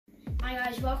Hi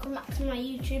guys, welcome back to my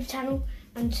YouTube channel,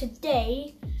 and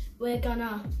today we're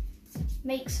gonna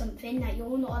make something that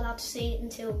you're not allowed to see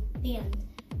until the end.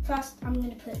 First, I'm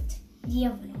gonna put the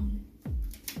oven on.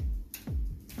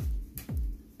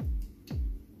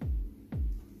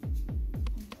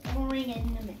 Pouring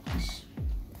in the mix.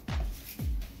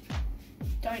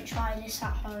 Don't try this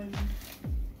at home.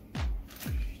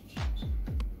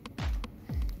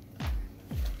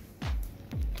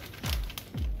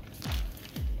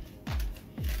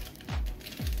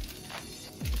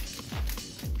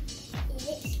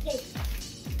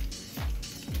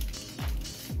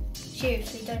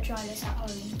 Seriously, don't try this at home.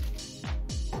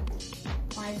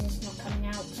 Why is this not coming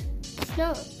out? It's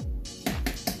not.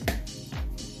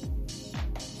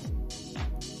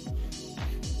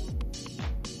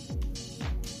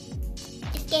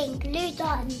 It's getting glued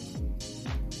on. Do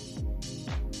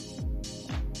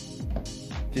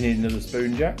you need another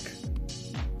spoon, Jack?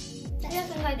 I don't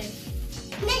think I do.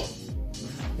 No.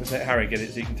 Let's let Harry get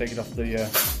it so you can take it off the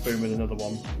spoon with another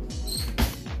one.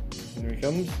 Here he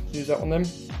comes. Use that one then.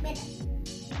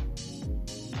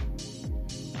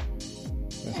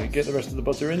 Okay, get the rest of the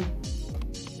butter in.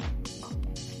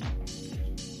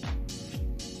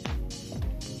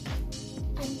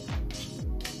 And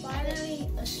finally,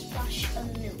 a splash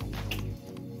of milk.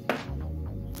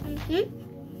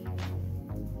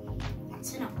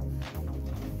 That's enough.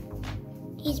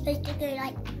 He's supposed to go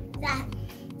like that.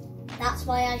 That's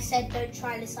why I said don't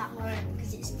try this at home,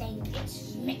 because it's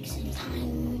dangerous. Mixing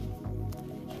time.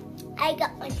 I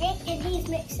got my drink and he's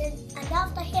mixing, and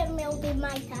after him it'll be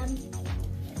my turn.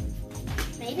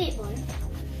 Maybe it won't.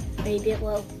 Maybe it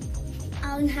will.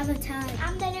 I'll have a turn.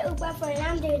 I'm the little brother and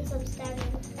I'm doing some stirring.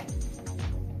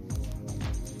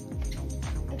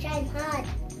 I'm trying hard.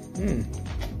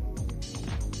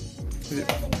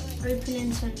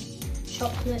 Opening some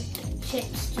chocolate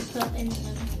chips to put in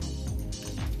them.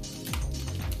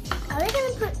 Are we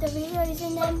going to put the Rios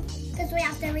in them? Because we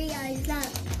have the Rios,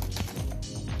 look.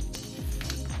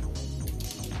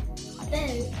 Then I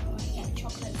get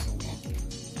chocolates in there.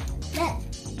 Look.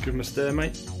 Give him a stir,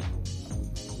 mate.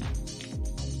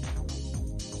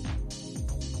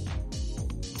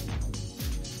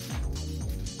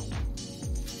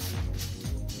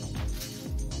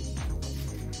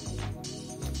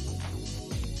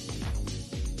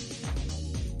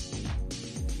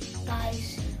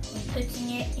 Guys, we're putting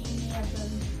it in the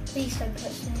oven. Please don't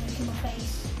put something in my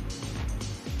face.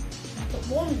 I'll put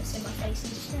warmness in my face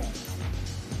instead.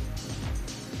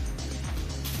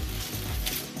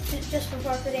 Just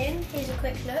before I put it in, here's a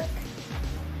quick look.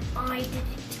 I did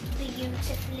it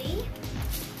beautifully.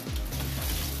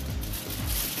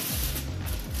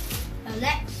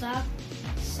 Alexa,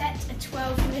 set a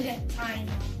 12-minute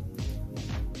timer.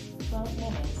 12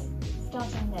 minutes,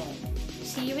 starting now.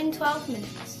 See you in 12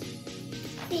 minutes.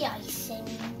 The icing.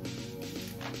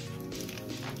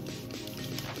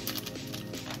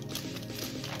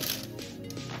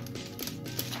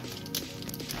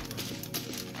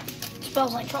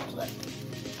 Smells like chocolate.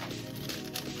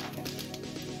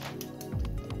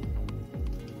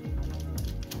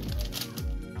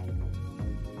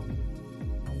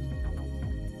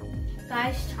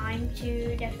 Guys, time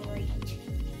to decorate.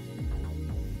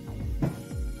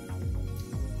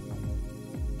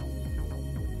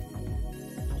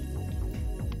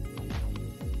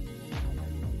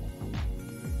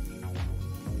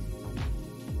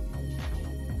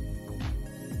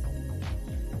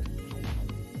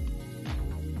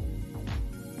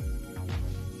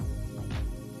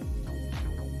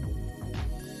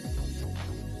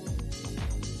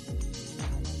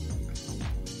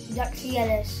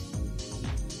 JackTEllis